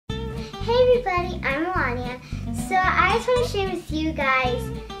Hey everybody, I'm Melania. So I just want to share with you guys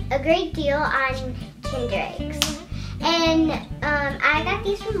a great deal on Kinder Eggs. And I got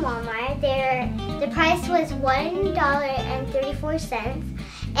these from Walmart. The price was $1.34.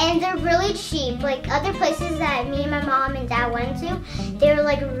 And they're really cheap. Like other places that me and my mom and dad went to, they were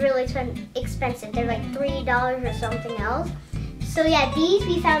like really expensive. They're like $3 or something else. So yeah, these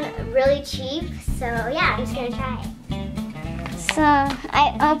we found really cheap. So yeah, I'm just gonna try it. So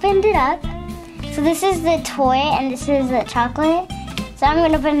I opened it up. So this is the toy and this is the chocolate. So I'm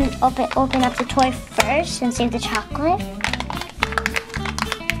gonna open up the toy first and save the chocolate.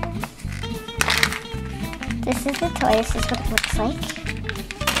 This is the toy. This is what it looks like.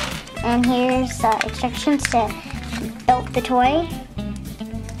 And here's instructions to build the toy.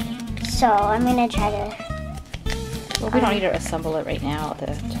 So I'm gonna try to. Well, we don't need to assemble it right now,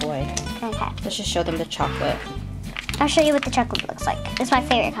 the toy. Okay. Let's just show them the chocolate. I'll show you what the chocolate looks like. It's my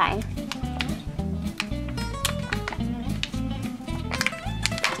favorite kind.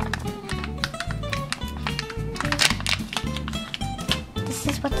 This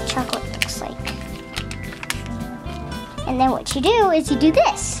is what the chocolate looks like. And then what you do is you do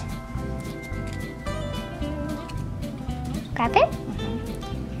this. Grab it,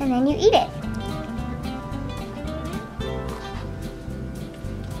 and then you eat it.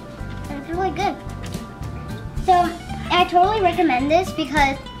 It's really good. So I totally recommend this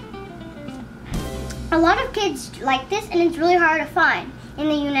because a lot of kids like this and it's really hard to find in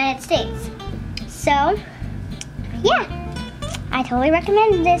the United States. So yeah, I totally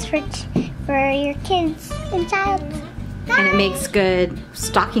recommend this for your kids and child. And it makes good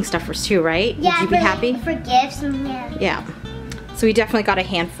stocking stuffers too, right? Yeah, would you be happy? For gifts and Yeah. So we definitely got a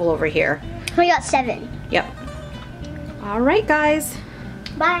handful over here. We got 7. Yep. All right, guys.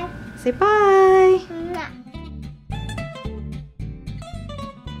 Bye. Say bye. Mwah.